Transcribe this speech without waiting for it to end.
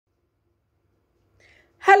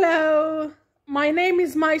Hello, my name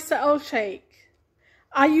is Maisa El-Sheikh.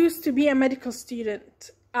 I used to be a medical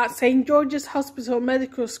student at St. George's Hospital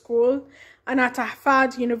Medical School and at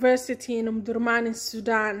Ahfad University in Omdurman in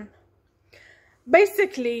Sudan.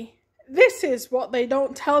 Basically, this is what they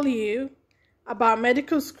don't tell you about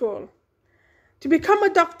medical school. To become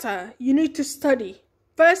a doctor, you need to study.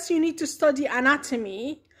 First, you need to study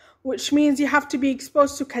anatomy, which means you have to be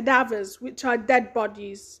exposed to cadavers, which are dead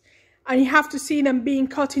bodies, and you have to see them being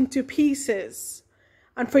cut into pieces,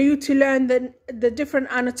 and for you to learn the different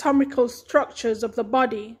anatomical structures of the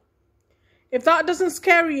body. If that doesn't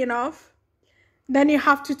scare you enough, then you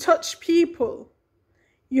have to touch people.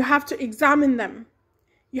 You have to examine them.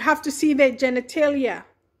 You have to see their genitalia,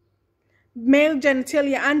 male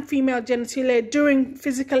genitalia and female genitalia, during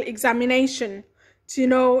physical examination to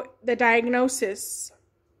know the diagnosis.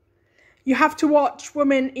 You have to watch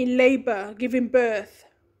women in labor giving birth.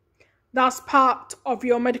 That's part of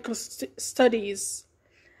your medical studies.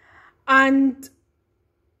 And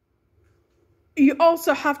you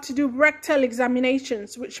also have to do rectal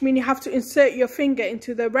examinations, which mean you have to insert your finger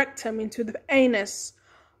into the rectum, into the anus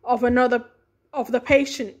of the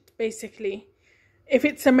patient, basically. If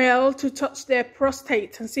it's a male, to touch their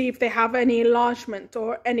prostate and see if they have any enlargement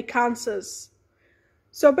or any cancers.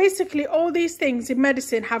 So basically, all these things in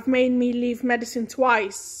medicine have made me leave medicine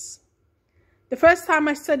twice. The first time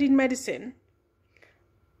I studied medicine,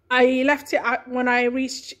 I left it when I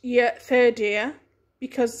reached third year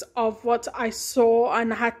because of what I saw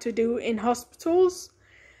and had to do in hospitals.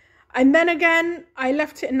 And then again, I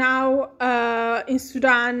left it now in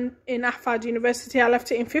Sudan, in Ahfad University. I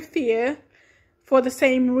left it in fifth year for the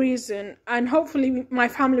same reason. And hopefully my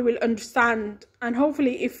family will understand. And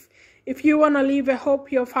hopefully if you want to leave, I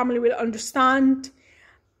hope your family will understand.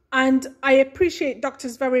 And I appreciate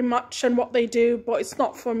doctors very much and what they do, but it's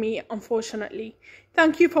not for me, unfortunately.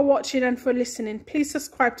 Thank you for watching and for listening. Please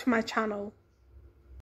subscribe to my channel.